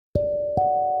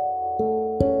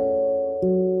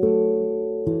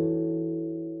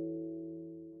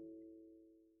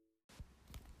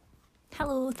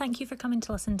thank you for coming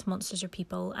to listen to Monsters Are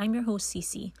People. I'm your host,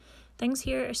 Cece. Things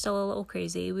here are still a little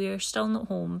crazy. We are still not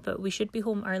home, but we should be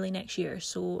home early next year,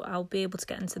 so I'll be able to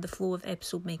get into the flow of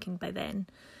episode making by then.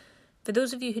 For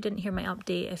those of you who didn't hear my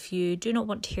update, if you do not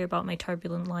want to hear about my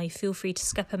turbulent life, feel free to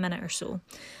skip a minute or so.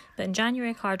 But in January,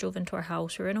 a car drove into our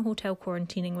house. We were in a hotel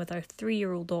quarantining with our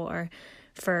 3-year-old daughter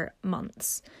for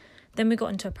months. Then we got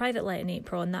into a private let in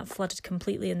April and that flooded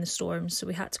completely in the storm, so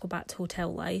we had to go back to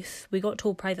hotel life. We got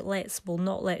told private lets will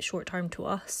not let short term to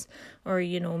us, or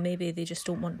maybe they just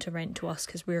don't want to rent to us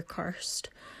because we're cursed.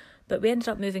 But we ended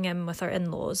up moving in with our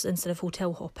in-laws instead of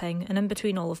hotel hopping, and in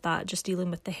between all of that, just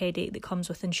dealing with the headache that comes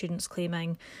with insurance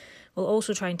claiming, while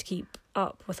also trying to keep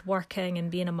up with working and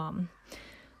being a mum.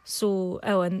 So,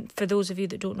 and for those of you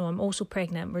that don't know, I'm also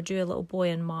pregnant. We're due a little boy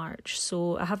in March,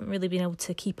 so I haven't really been able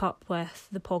to keep up with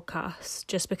the podcast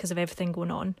just because of everything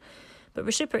going on. But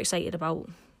we're super excited about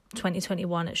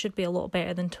 2021. It should be a lot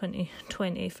better than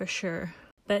 2020 for sure.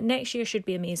 But next year should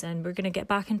be amazing. We're going to get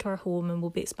back into our home and we'll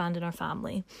be expanding our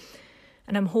family.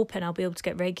 And I'm hoping I'll be able to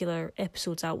get regular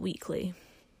episodes out weekly.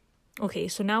 Okay,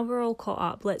 so now we're all caught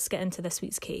up, let's get into this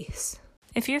week's case.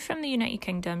 If you're from the United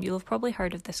Kingdom, you'll have probably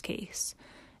heard of this case.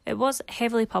 It was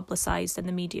heavily publicised in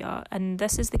the media, and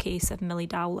this is the case of Milly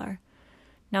Dowler.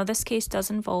 Now, this case does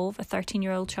involve a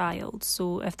 13-year-old child,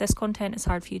 so if this content is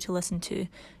hard for you to listen to,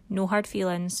 no hard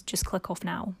feelings, just click off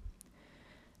now.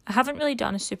 I haven't really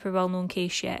done a super well-known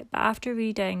case yet, but after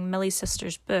reading Milly's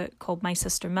sister's book called My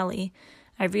Sister Milly,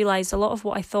 I realised a lot of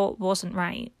what I thought wasn't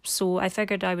right, so I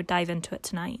figured I would dive into it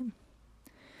tonight.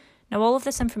 Now, all of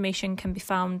this information can be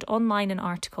found online in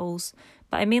articles,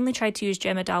 but I mainly tried to use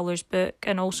Gemma Dowler's book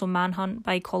and also Manhunt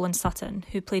by Colin Sutton,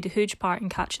 who played a huge part in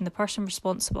catching the person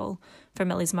responsible for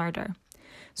Milly's murder.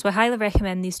 So I highly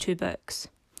recommend these two books.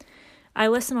 I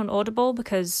listen on Audible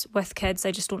because with kids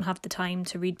I just don't have the time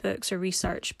to read books or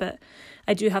research, but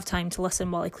I do have time to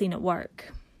listen while I clean at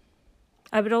work.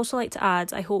 I would also like to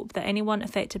add, I hope that anyone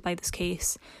affected by this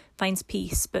case finds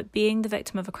peace, but being the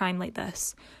victim of a crime like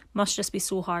this must just be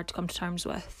so hard to come to terms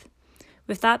with.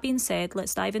 With that being said,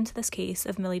 let's dive into this case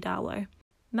of Milly Dowler.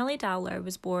 Milly Dowler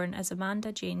was born as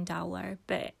Amanda Jane Dowler,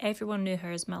 but everyone knew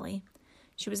her as Milly.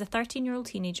 She was a 13-year-old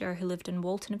teenager who lived in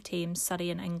Walton-on-Thames, Surrey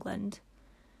in England.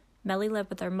 Milly lived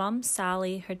with her mum,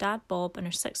 Sally, her dad, Bob, and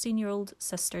her 16-year-old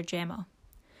sister, Gemma.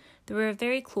 They were a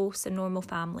very close and normal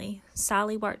family.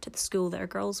 Sally worked at the school that her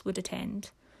girls would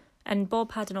attend, and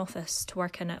Bob had an office to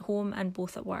work in at home and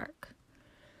both at work.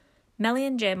 Milly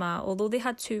and Gemma, although they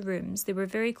had 2 rooms, they were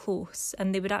very close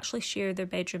and they would actually share their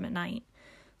bedroom at night.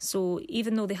 So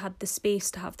even though they had the space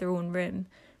to have their own room,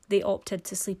 they opted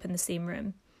to sleep in the same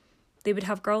room. They would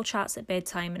have girl chats at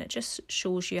bedtime and it just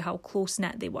shows you how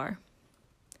close-knit they were.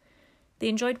 They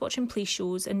enjoyed watching police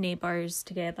shows and Neighbours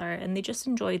together, and they just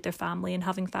enjoyed their family and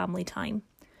having family time.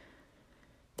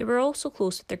 They were also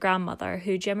close with their grandmother,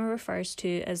 who Gemma refers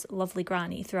to as Lovely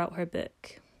Granny throughout her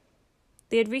book.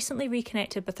 They had recently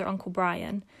reconnected with their Uncle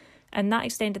Brian, and that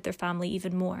extended their family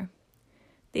even more.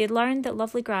 They had learned that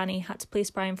Lovely Granny had to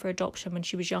place Brian for adoption when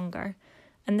she was younger,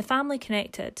 and the family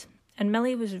connected, and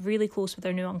Milly was really close with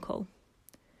her new uncle.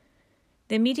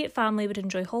 The immediate family would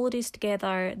enjoy holidays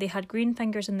together, they had green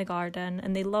fingers in the garden,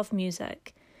 and they loved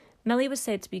music. Milly was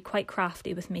said to be quite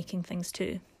crafty with making things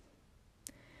too.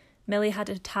 Milly had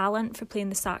a talent for playing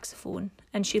the saxophone,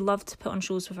 and she loved to put on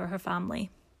shows with her family.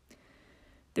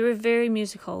 They were very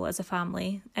musical as a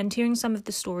family, and hearing some of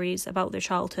the stories about their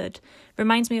childhood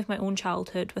reminds me of my own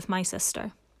childhood with my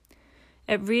sister.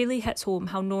 It really hits home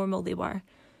how normal they were,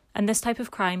 and this type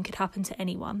of crime could happen to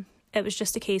anyone. It was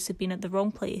just a case of being at the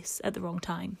wrong place at the wrong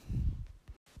time.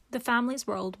 The family's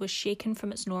world was shaken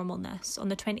from its normalness on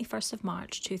the 21st of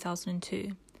March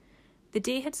 2002. The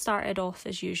day had started off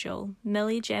as usual.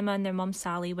 Milly, Gemma and their mum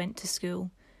Sally went to school.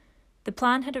 The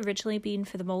plan had originally been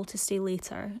for them all to stay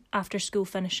later, after school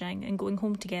finishing and going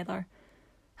home together.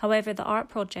 However, the art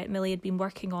project Milly had been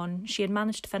working on, she had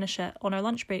managed to finish it on her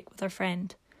lunch break with her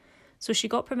friend. So she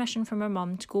got permission from her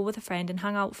mum to go with a friend and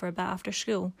hang out for a bit after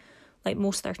school, like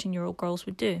most 13-year-old girls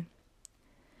would do.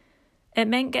 It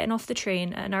meant getting off the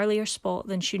train at an earlier spot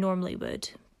than she normally would,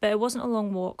 but it wasn't a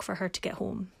long walk for her to get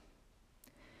home.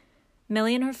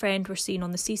 Milly and her friend were seen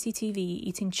on the CCTV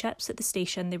eating chips at the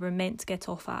station they were meant to get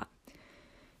off at.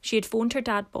 She had phoned her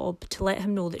dad Bob to let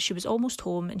him know that she was almost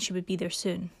home and she would be there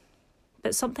soon.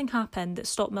 But something happened that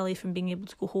stopped Milly from being able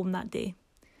to go home that day.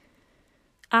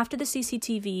 After the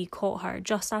CCTV caught her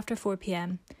just after 4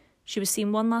 p.m, she was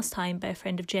seen one last time by a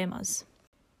friend of Gemma's.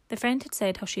 The friend had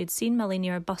said how she had seen Milly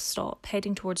near a bus stop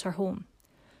heading towards her home,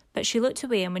 but she looked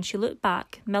away and when she looked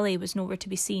back, Milly was nowhere to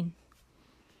be seen.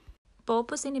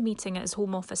 Bob was in a meeting at his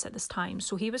home office at this time,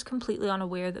 so he was completely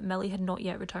unaware that Milly had not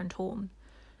yet returned home.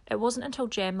 It wasn't until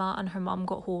Gemma and her mum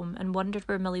got home and wondered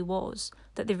where Milly was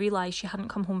that they realised she hadn't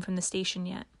come home from the station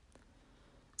yet.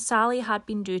 Sally had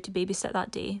been due to babysit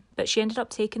that day, but she ended up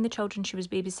taking the children she was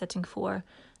babysitting for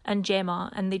and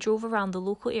Gemma, and they drove around the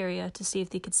local area to see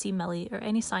if they could see Milly or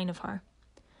any sign of her.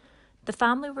 The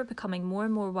family were becoming more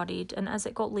and more worried, and as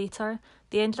it got later,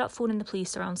 they ended up phoning the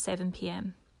police around 7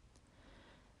 p.m.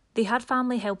 They had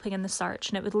family helping in the search,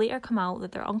 and it would later come out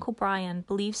that their Uncle Brian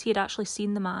believes he had actually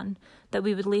seen the man that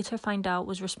we would later find out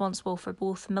was responsible for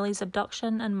both Milly's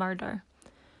abduction and murder,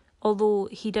 although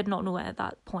he did not know it at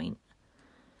that point.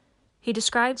 He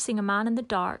described seeing a man in the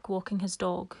dark walking his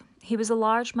dog. He was a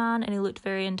large man and he looked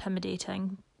very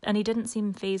intimidating, and he didn't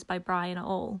seem fazed by Brian at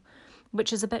all,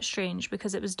 which is a bit strange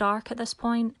because it was dark at this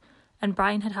point and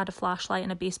Brian had a flashlight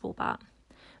and a baseball bat.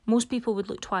 Most people would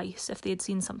look twice if they had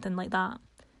seen something like that,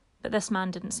 but this man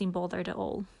didn't seem bothered at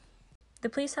all. The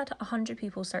police had 100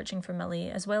 people searching for Milly,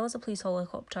 as well as a police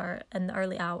helicopter in the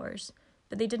early hours,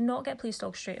 but they did not get police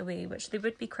dogs straight away, which they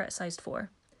would be criticised for.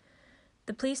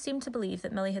 The police seemed to believe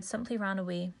that Milly had simply ran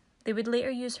away. They would later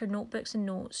use her notebooks and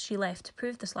notes she left to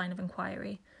prove this line of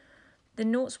inquiry. The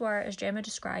notes were, as Gemma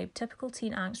described, typical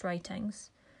teen angst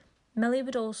writings. Milly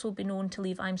would also be known to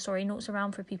leave "I'm sorry" notes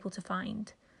around for people to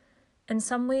find. In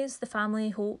some ways, the family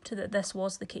hoped that this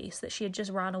was the case, that she had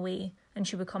just ran away and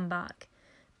she would come back.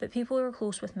 But people who were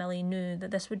close with Milly knew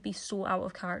that this would be so out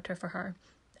of character for her,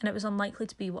 and it was unlikely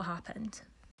to be what happened.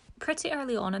 Pretty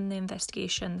early on in the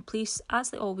investigation, the police, as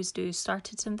they always do,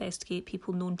 started to investigate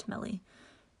people known to Milly,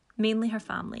 mainly her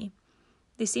family.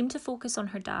 They seemed to focus on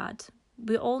her dad.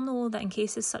 We all know that in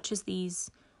cases such as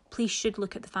these, police should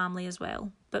look at the family as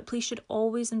well, but police should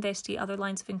always investigate other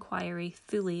lines of inquiry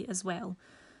fully as well.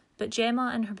 But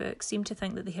Gemma in her book seemed to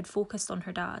think that they had focused on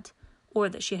her dad, or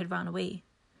that she had ran away.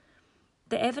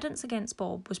 The evidence against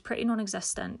Bob was pretty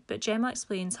non-existent, but Gemma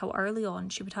explains how early on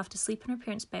she would have to sleep in her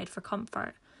parents' bed for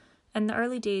comfort. In the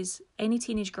early days, any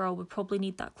teenage girl would probably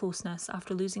need that closeness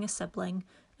after losing a sibling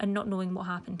and not knowing what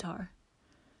happened to her.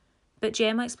 But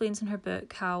Gemma explains in her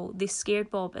book how they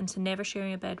scared Bob into never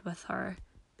sharing a bed with her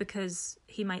because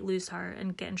he might lose her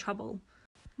and get in trouble,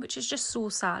 which is just so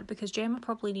sad because Gemma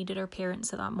probably needed her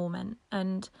parents at that moment.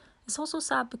 And it's also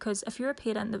sad because if you're a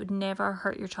parent that would never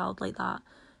hurt your child like that,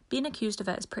 being accused of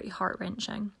it is pretty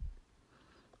heart-wrenching.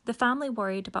 The family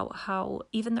worried about how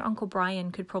even their Uncle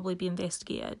Brian could probably be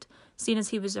investigated, seeing as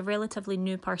he was a relatively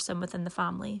new person within the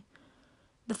family.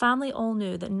 The family all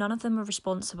knew that none of them were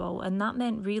responsible, and that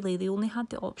meant really they only had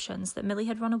the options that Milly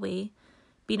had run away,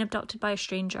 been abducted by a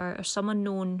stranger, or someone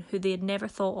known who they had never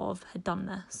thought of had done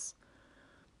this.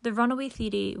 The runaway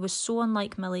theory was so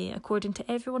unlike Milly. According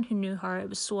to everyone who knew her, it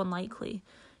was so unlikely.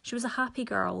 She was a happy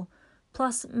girl.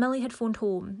 Plus, Milly had phoned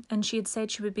home, and she had said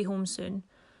she would be home soon.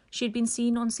 She had been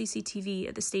seen on CCTV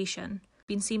at the station,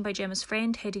 been seen by Gemma's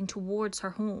friend heading towards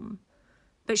her home.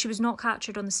 But she was not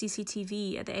captured on the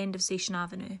CCTV at the end of Station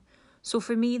Avenue. So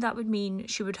for me, that would mean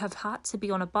she would have had to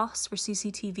be on a bus where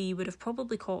CCTV would have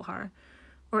probably caught her,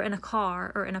 or in a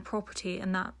car, or in a property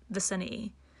in that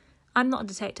vicinity. I'm not a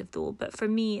detective though, but for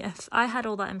me, if I had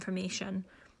all that information,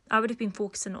 I would have been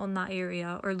focusing on that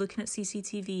area or looking at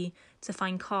CCTV to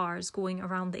find cars going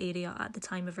around the area at the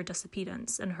time of her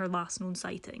disappearance and her last known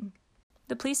sighting.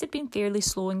 The police had been fairly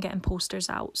slow in getting posters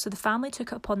out, so the family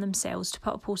took it upon themselves to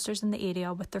put up posters in the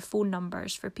area with their phone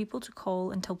numbers for people to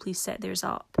call until police set theirs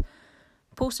up.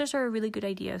 Posters are a really good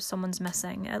idea if someone's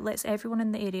missing. It lets everyone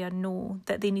in the area know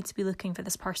that they need to be looking for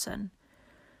this person.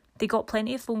 They got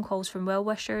plenty of phone calls from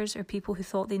well-wishers or people who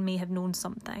thought they may have known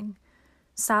something.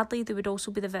 Sadly, they would also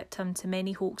be the victim to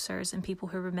many hoaxers and people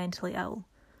who were mentally ill.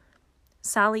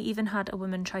 Sally even had a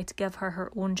woman try to give her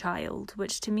her own child,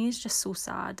 which to me is just so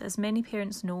sad. As many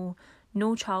parents know,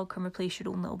 no child can replace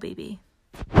your own little baby.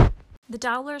 The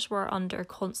Dowlers were under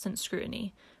constant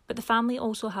scrutiny, but the family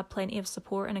also had plenty of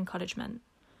support and encouragement.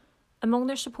 Among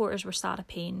their supporters were Sarah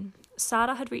Payne.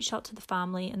 Sarah had reached out to the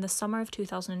family in the summer of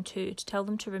 2002 to tell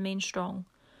them to remain strong.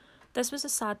 This was a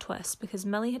sad twist because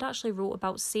Milly had actually wrote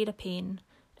about Sarah Payne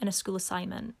in a school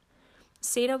assignment.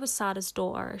 Sarah was Sarah's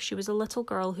daughter. She was a little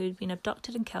girl who had been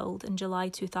abducted and killed in July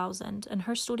 2000, and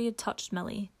her story had touched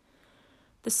Milly.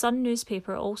 The Sun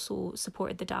newspaper also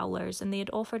supported the Dowlers, and they had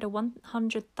offered a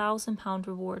 £100,000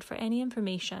 reward for any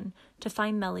information to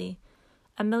find Milly,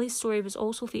 and Milly's story was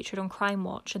also featured on Crime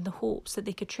Watch in the hopes that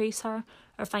they could trace her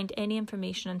or find any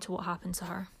information into what happened to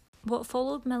her. What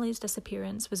followed Milly's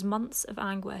disappearance was months of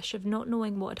anguish of not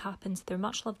knowing what had happened to their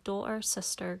much-loved daughter,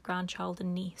 sister, grandchild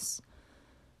and niece.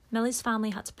 Milly's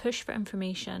family had to push for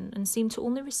information and seemed to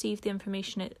only receive the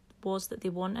information it was that they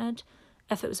wanted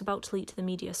if it was about to leak to the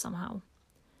media somehow.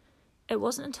 It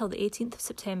wasn't until the 18th of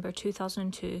September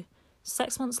 2002,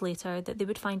 6 months later, that they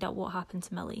would find out what happened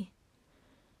to Milly.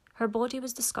 Her body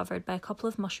was discovered by a couple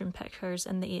of mushroom pickers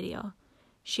in the area.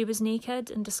 She was naked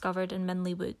and discovered in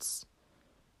Minley Woods.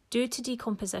 Due to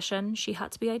decomposition, she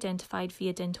had to be identified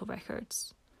via dental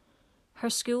records. Her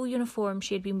school uniform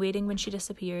she had been wearing when she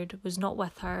disappeared was not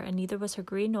with her, and neither was her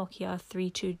grey Nokia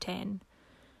 3210,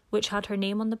 which had her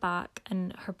name on the back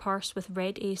and her purse with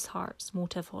red ace hearts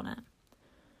motif on it.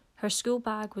 Her school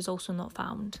bag was also not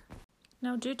found.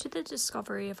 Now, due to the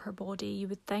discovery of her body, you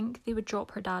would think they would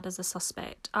drop her dad as a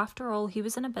suspect. After all, he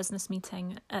was in a business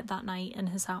meeting at that night in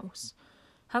his house.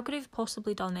 How could he have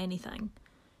possibly done anything?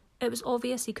 It was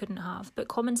obvious he couldn't have, but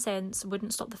common sense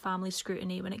wouldn't stop the family's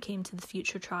scrutiny when it came to the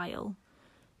future trial.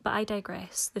 But I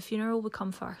digress. The funeral would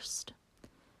come first.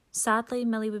 Sadly,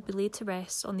 Milly would be laid to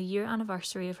rest on the year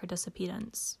anniversary of her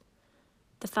disappearance.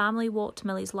 The family walked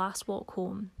Milly's last walk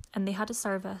home, and they had a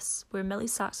service where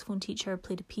Milly's saxophone teacher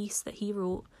played a piece that he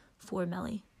wrote for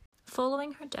Milly.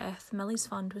 Following her death, Milly's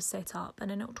fund was set up,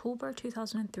 and in October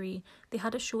 2003, they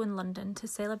had a show in London to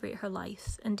celebrate her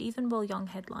life, and even Will Young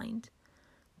headlined.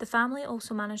 The family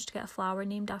also managed to get a flower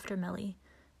named after Milly,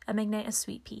 a Magnetis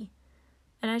sweet pea.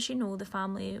 And as you know, the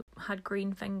family had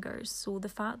green fingers, so the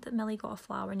fact that Milly got a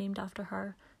flower named after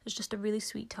her is just a really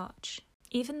sweet touch.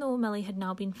 Even though Milly had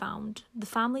now been found, the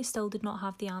family still did not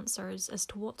have the answers as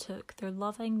to what took their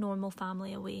loving, normal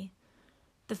family away.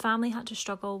 The family had to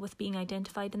struggle with being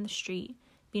identified in the street,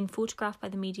 being photographed by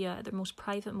the media at their most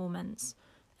private moments,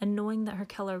 and knowing that her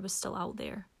killer was still out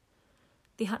there.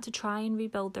 They had to try and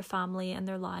rebuild their family and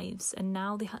their lives, and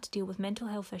now they had to deal with mental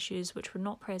health issues which were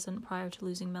not present prior to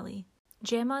losing Milly.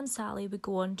 Gemma and Sally would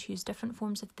go on to use different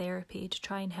forms of therapy to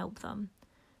try and help them.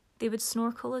 They would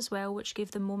snorkel as well, which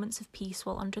gave them moments of peace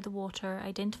while under the water,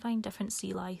 identifying different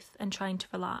sea life and trying to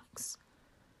relax.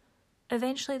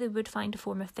 Eventually they would find a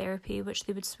form of therapy which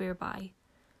they would swear by.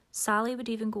 Sally would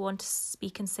even go on to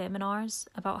speak in seminars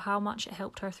about how much it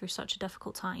helped her through such a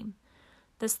difficult time.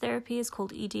 This therapy is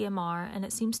called EDMR, and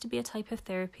it seems to be a type of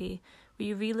therapy where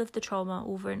you relive the trauma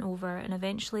over and over, and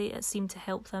eventually it seemed to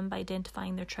help them by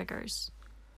identifying their triggers.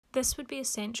 This would be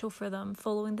essential for them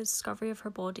following the discovery of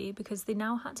her body, because they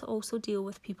now had to also deal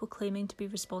with people claiming to be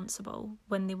responsible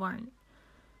when they weren't.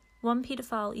 One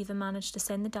paedophile even managed to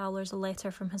send the Dowlers a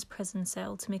letter from his prison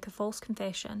cell to make a false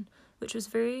confession, which was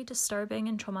very disturbing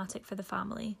and traumatic for the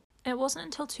family. It wasn't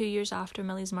until 2 years after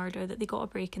Milly's murder that they got a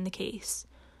break in the case.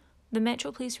 The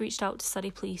Metro Police reached out to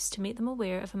Surrey Police to make them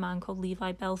aware of a man called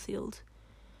Levi Belfield.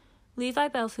 Levi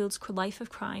Belfield's life of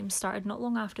crime started not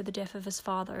long after the death of his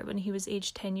father when he was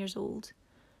aged 10 years old.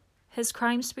 His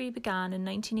crime spree began in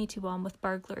 1981 with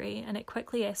burglary, and it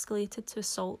quickly escalated to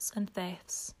assaults and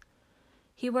thefts.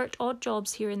 He worked odd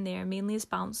jobs here and there, mainly as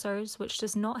bouncers, which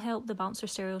does not help the bouncer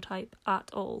stereotype at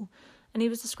all, and he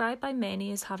was described by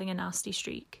many as having a nasty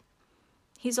streak.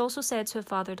 He's also said to have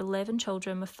fathered 11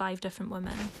 children with 5 different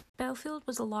women. Belfield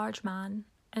was a large man,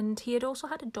 and he had also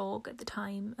had a dog at the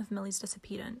time of Milly's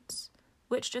disappearance,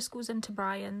 which just goes into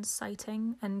Brian's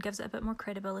sighting and gives it a bit more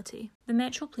credibility. The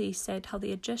Metro Police said how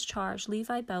they had just charged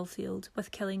Levi Belfield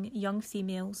with killing young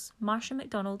females, Marcia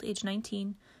MacDonald, aged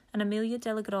 19, and Amelia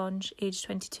Delagrange, aged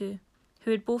 22,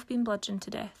 who had both been bludgeoned to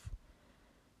death.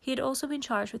 He had also been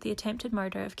charged with the attempted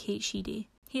murder of Kate Sheedy.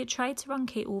 He had tried to run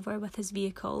Kate over with his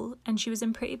vehicle, and she was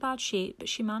in pretty bad shape, but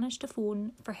she managed to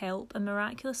phone for help, and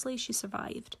miraculously she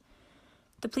survived.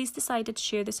 The police decided to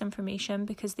share this information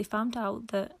because they found out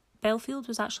that Belfield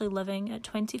was actually living at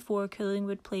 24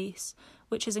 Collingwood Place,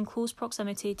 which is in close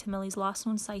proximity to Milly's last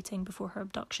known sighting before her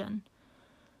abduction.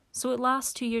 So at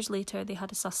last, 2 years later, they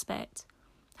had a suspect.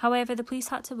 However, the police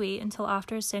had to wait until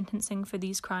after his sentencing for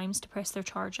these crimes to press their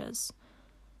charges.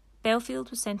 Belfield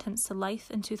was sentenced to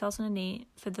life in 2008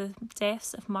 for the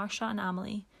deaths of Marcia and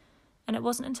Amelie, and it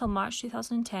wasn't until March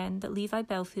 2010 that Levi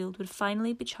Belfield would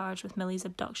finally be charged with Milly's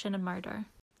abduction and murder.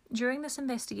 During this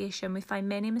investigation, we find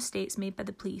many mistakes made by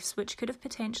the police which could have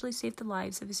potentially saved the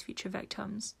lives of his future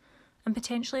victims, and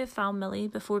potentially have found Milly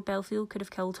before Belfield could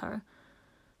have killed her.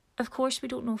 Of course, we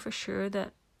don't know for sure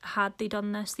that had they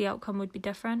done this, the outcome would be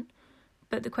different,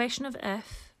 but the question of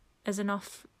if is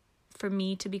enough for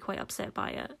me to be quite upset by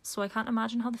it, so I can't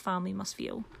imagine how the family must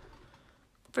feel.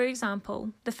 For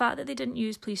example, the fact that they didn't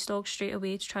use police dogs straight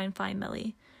away to try and find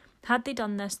Milly. Had they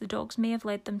done this, the dogs may have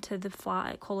led them to the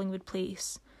flat at Collingwood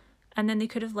Place, and then they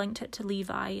could have linked it to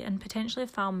Levi and potentially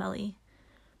have found Milly.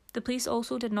 The police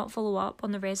also did not follow up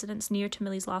on the residents near to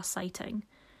Milly's last sighting.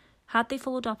 Had they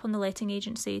followed up on the letting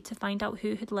agency to find out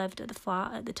who had lived at the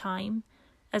flat at the time,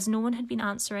 as no one had been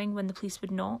answering when the police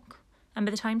would knock, and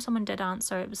by the time someone did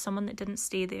answer, it was someone that didn't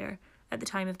stay there at the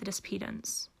time of the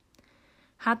disappearance.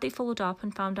 Had they followed up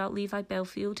and found out Levi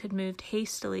Belfield had moved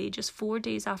hastily just 4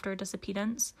 days after her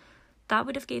disappearance, that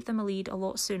would have gave them a lead a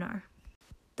lot sooner.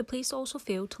 The police also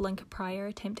failed to link a prior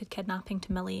attempted kidnapping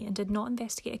to Milly and did not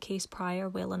investigate a case prior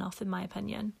well enough, in my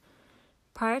opinion.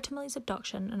 Prior to Milly's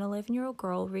abduction, an 11-year-old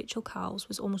girl, Rachel Cowles,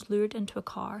 was almost lured into a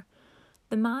car.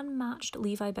 The man matched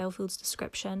Levi Belfield's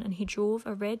description and he drove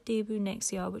a red Daewoo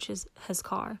Nexia, which is his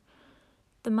car.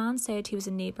 The man said he was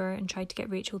a neighbour and tried to get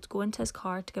Rachel to go into his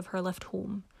car to give her a lift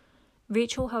home.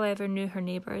 Rachel, however, knew her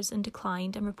neighbours and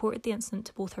declined and reported the incident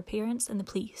to both her parents and the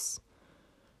police.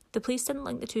 The police didn't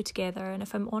link the two together, and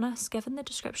if I'm honest, given the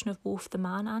description of both the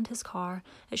man and his car,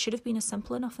 it should have been a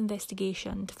simple enough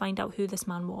investigation to find out who this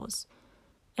man was.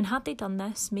 And had they done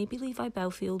this, maybe Levi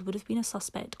Belfield would have been a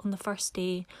suspect on the first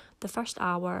day, the first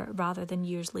hour, rather than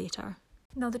years later.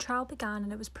 Now, the trial began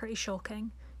and it was pretty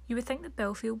shocking. You would think that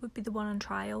Belfield would be the one on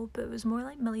trial, but it was more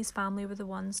like Milly's family were the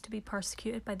ones to be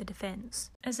persecuted by the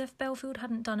defence. As if Belfield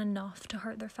hadn't done enough to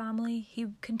hurt their family, he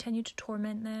continued to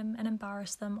torment them and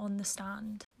embarrass them on the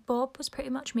stand. Bob was pretty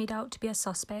much made out to be a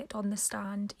suspect on the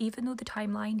stand, even though the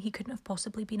timeline he couldn't have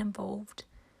possibly been involved.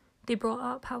 They brought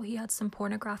up how he had some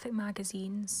pornographic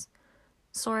magazines.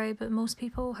 Sorry, but most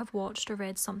people have watched or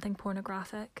read something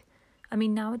pornographic. I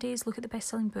mean, nowadays, look at the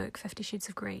best-selling book, 50 Shades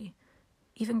of Grey.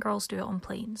 Even girls do it on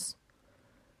planes.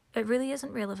 It really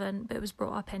isn't relevant, but it was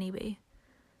brought up anyway.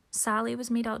 Sally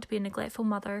was made out to be a neglectful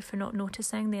mother for not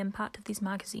noticing the impact of these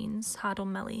magazines had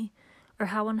on Milly, or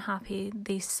how unhappy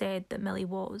they said that Milly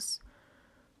was.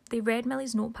 They read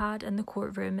Milly's notepad in the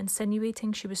courtroom,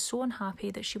 insinuating she was so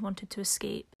unhappy that she wanted to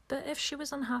escape. But if she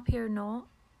was unhappy or not,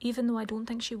 even though I don't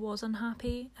think she was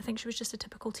unhappy, I think she was just a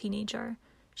typical teenager,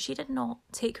 she did not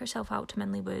take herself out to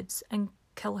Minley Woods and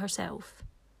kill herself.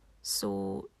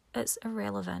 So it's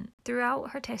irrelevant.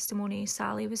 Throughout her testimony,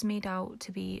 Sally was made out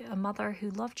to be a mother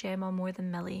who loved Gemma more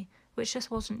than Milly, which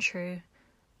just wasn't true.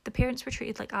 The parents were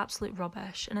treated like absolute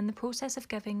rubbish, and in the process of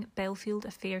giving Belfield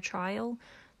a fair trial,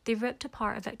 they ripped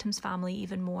apart a victim's family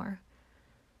even more.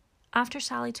 After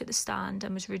Sally took the stand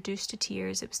and was reduced to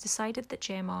tears, it was decided that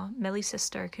Gemma, Milly's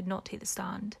sister, could not take the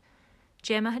stand.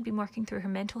 Gemma had been working through her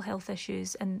mental health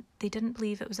issues and they didn't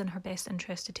believe it was in her best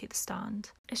interest to take the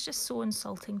stand. It's just so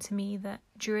insulting to me that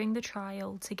during the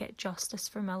trial, to get justice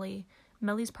for Milly,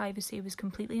 Milly's privacy was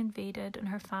completely invaded and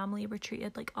her family were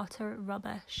treated like utter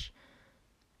rubbish.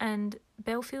 And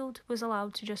Belfield was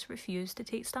allowed to just refuse to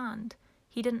take stand.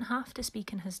 He didn't have to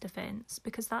speak in his defence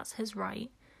because that's his right,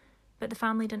 but the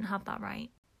family didn't have that right.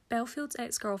 Belfield's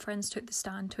ex-girlfriends took the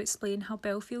stand to explain how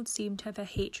Belfield seemed to have a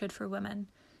hatred for women.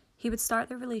 He would start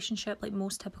their relationship like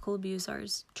most typical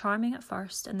abusers, charming at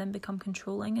first and then become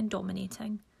controlling and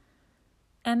dominating.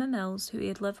 Emma Mills, who he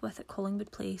had lived with at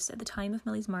Collingwood Place at the time of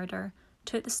Milly's murder,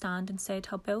 took the stand and said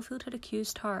how Belfield had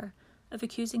accused her of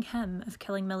accusing him of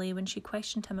killing Milly when she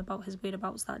questioned him about his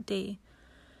whereabouts that day.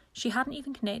 She hadn't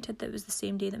even connected that it was the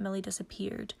same day that Milly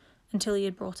disappeared until he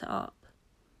had brought it up.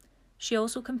 She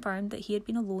also confirmed that he had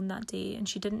been alone that day and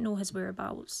she didn't know his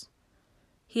whereabouts.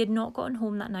 He had not gotten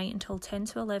home that night until 10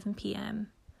 to 11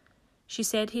 p.m. She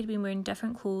said he had been wearing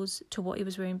different clothes to what he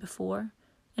was wearing before,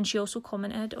 and she also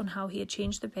commented on how he had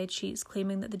changed the bed sheets,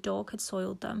 claiming that the dog had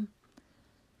soiled them.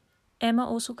 Emma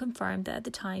also confirmed that at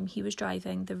the time he was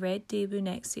driving the red Daewoo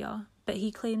Nexia, but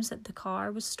he claims that the car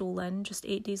was stolen just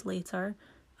 8 days later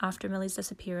after Milly's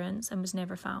disappearance and was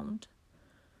never found.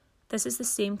 This is the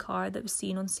same car that was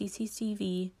seen on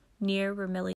CCTV near where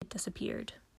Milly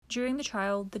disappeared. During the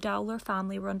trial, the Dowler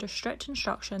family were under strict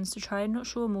instructions to try and not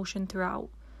show emotion throughout,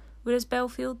 whereas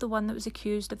Belfield, the one that was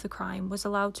accused of the crime, was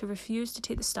allowed to refuse to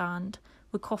take the stand,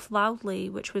 would cough loudly,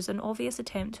 which was an obvious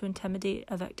attempt to intimidate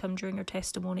a victim during her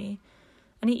testimony,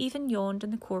 and he even yawned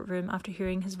in the courtroom after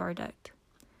hearing his verdict.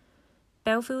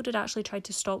 Belfield had actually tried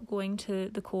to stop going to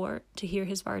the court to hear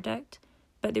his verdict,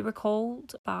 but they were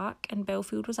called back and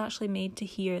Belfield was actually made to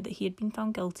hear that he had been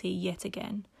found guilty yet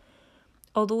again.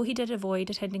 Although he did avoid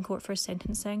attending court for his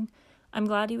sentencing, I'm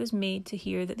glad he was made to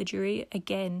hear that the jury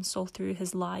again saw through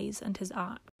his lies and his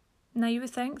act. Now you would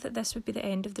think that this would be the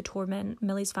end of the torment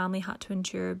Milly's family had to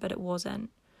endure, but it wasn't.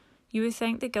 You would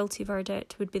think the guilty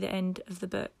verdict would be the end of the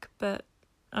book, but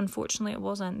unfortunately it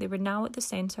wasn't. They were now at the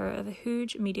centre of a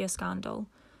huge media scandal.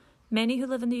 Many who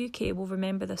live in the UK will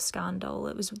remember this scandal.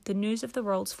 It was the news of the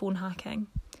world's phone hacking.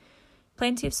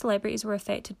 Plenty of celebrities were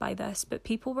affected by this, but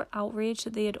people were outraged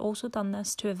that they had also done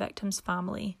this to a victim's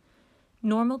family.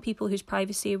 Normal people whose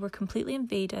privacy were completely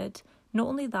invaded. Not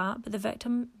only that, but the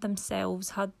victim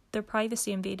themselves had their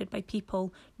privacy invaded by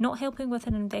people not helping with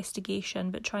an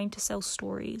investigation but trying to sell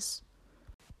stories.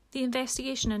 The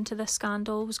investigation into this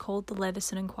scandal was called the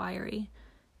Levison Inquiry.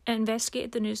 It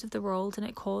investigated the News of the World and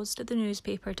it caused the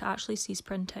newspaper to actually cease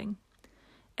printing.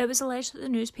 It was alleged that the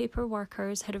newspaper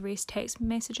workers had erased text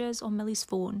messages on Milly's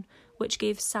phone, which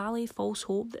gave Sally false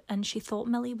hope and she thought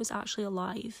Milly was actually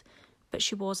alive, but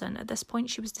she wasn't. At this point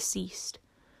she was deceased.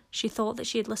 She thought that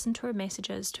she had listened to her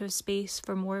messages to have space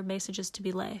for more messages to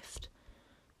be left.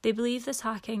 They believe this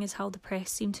hacking is how the press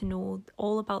seemed to know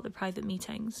all about the private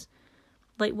meetings.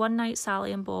 Like one night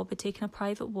Sally and Bob had taken a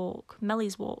private walk,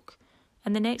 Milly's walk,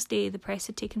 and the next day the press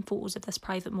had taken photos of this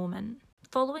private moment.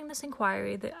 Following this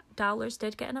inquiry, the Dowlers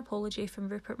did get an apology from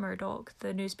Rupert Murdoch,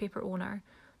 the newspaper owner.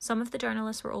 Some of the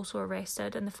journalists were also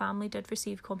arrested and the family did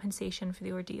receive compensation for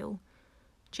the ordeal.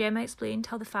 Gemma explained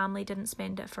how the family didn't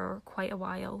spend it for quite a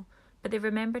while, but they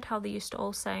remembered how they used to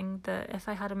all sing the "If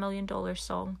I Had $1 Million"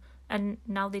 song, and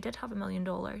now they did have $1 million,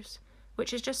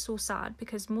 which is just so sad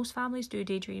because most families do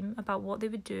daydream about what they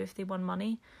would do if they won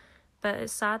money, but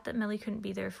it's sad that Milly couldn't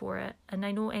be there for it, and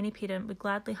I know any parent would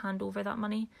gladly hand over that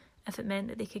money if it meant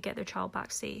that they could get their child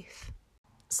back safe.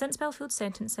 Since Belfield's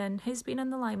sentencing, he's been in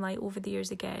the limelight over the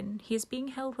years again. He is being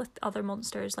held with other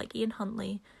monsters like Ian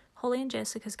Huntley, Holly and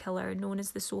Jessica's killer, known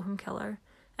as the Soham Killer,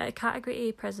 at a Category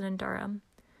A prison in Durham.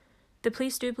 The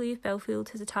police do believe Belfield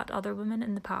has attacked other women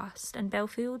in the past, and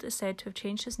Belfield is said to have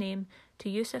changed his name to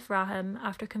Yusuf Rahim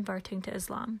after converting to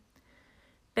Islam.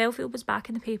 Belfield was back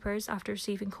in the papers after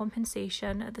receiving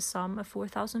compensation at the sum of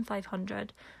 $4,500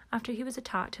 after he was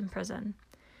attacked in prison.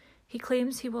 He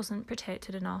claims he wasn't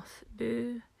protected enough.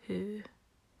 Boo-hoo.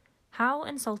 How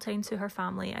insulting to her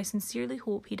family. I sincerely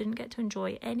hope he didn't get to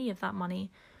enjoy any of that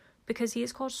money because he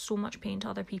has caused so much pain to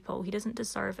other people. He doesn't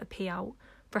deserve a payout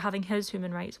for having his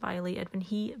human rights violated when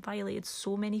he violated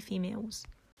so many females.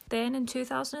 Then in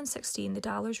 2016, the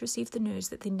Dowlers received the news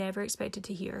that they never expected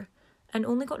to hear and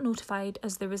only got notified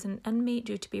as there was an inmate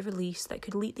due to be released that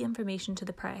could leak the information to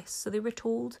the press, so they were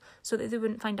told so that they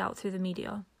wouldn't find out through the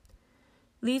media.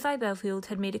 Levi Belfield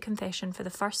had made a confession for the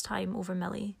first time over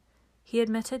Milly. He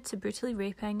admitted to brutally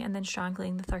raping and then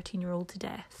strangling the 13-year-old to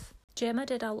death. Gemma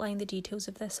did outline the details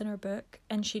of this in her book,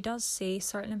 and she does say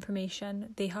certain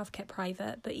information they have kept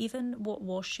private, but even what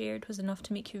was shared was enough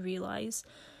to make you realise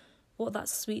what that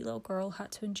sweet little girl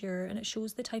had to endure, and it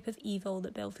shows the type of evil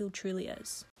that Belfield truly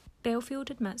is.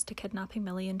 Belfield admits to kidnapping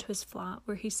Milly into his flat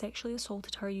where he sexually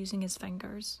assaulted her using his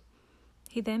fingers.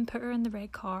 He then put her in the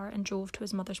red car and drove to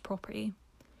his mother's property.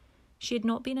 She had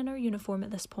not been in her uniform at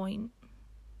this point.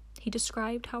 He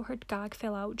described how her gag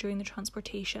fell out during the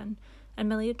transportation, and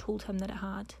Milly had told him that it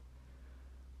had.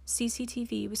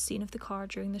 CCTV was seen of the car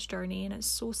during this journey, and it's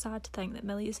so sad to think that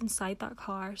Milly is inside that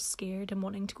car, scared and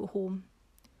wanting to go home.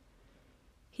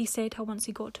 He said how once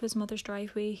he got to his mother's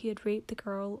driveway, he had raped the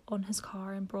girl on his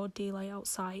car in broad daylight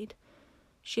outside.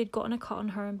 She had gotten a cut on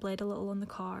her and bled a little on the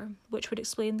car, which would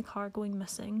explain the car going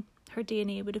missing. Her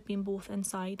DNA would have been both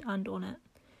inside and on it.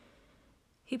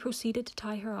 He proceeded to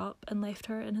tie her up and left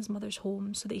her in his mother's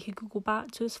home so that he could go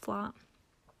back to his flat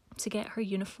to get her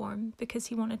uniform because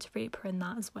he wanted to rape her in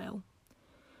that as well.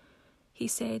 He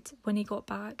said when he got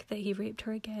back that he raped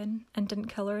her again and didn't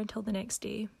kill her until the next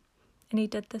day, and he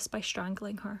did this by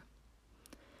strangling her.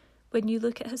 When you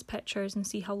look at his pictures and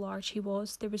see how large he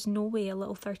was, there was no way a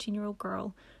little 13-year-old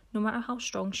girl, no matter how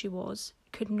strong she was,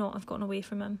 could not have gotten away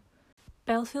from him.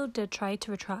 Belfield did try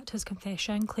to retract his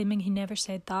confession, claiming he never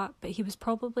said that, but he was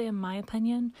probably, in my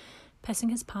opinion, pissing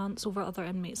his pants over other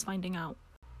inmates finding out.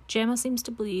 Gemma seems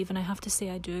to believe, and I have to say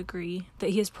I do agree,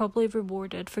 that he is probably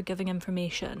rewarded for giving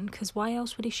information, because why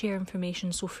else would he share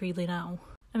information so freely now?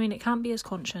 I mean, it can't be his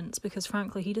conscience, because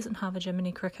frankly he doesn't have a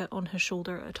Jiminy Cricket on his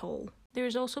shoulder at all. There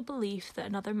is also belief that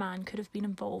another man could have been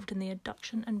involved in the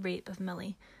abduction and rape of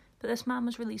Milly, but this man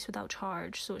was released without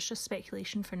charge, so it's just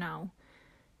speculation for now.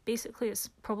 Basically, it's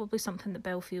probably something that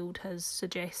Belfield has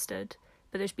suggested,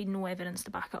 but there's been no evidence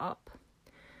to back it up.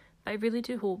 But I really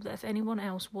do hope that if anyone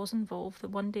else was involved,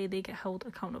 that one day they get held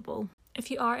accountable.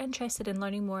 If you are interested in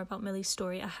learning more about Milly's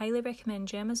story, I highly recommend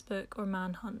Gemma's book or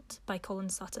Manhunt by Colin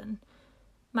Sutton.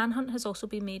 Manhunt has also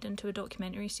been made into a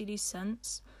documentary series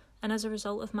since, and as a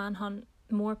result of Manhunt,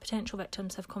 more potential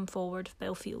victims have come forward of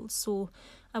Belfield, so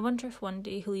I wonder if one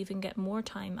day he'll even get more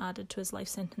time added to his life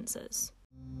sentences.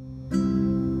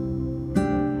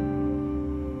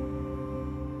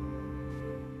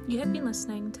 You have been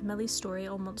listening to Milly's story,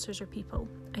 All Monsters Are People.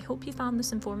 I hope you found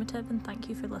this informative and thank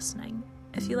you for listening.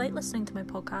 If you like listening to my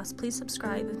podcast, please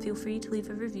subscribe and feel free to leave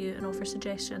a review and offer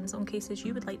suggestions on cases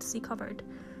you would like to see covered.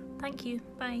 Thank you.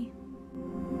 Bye.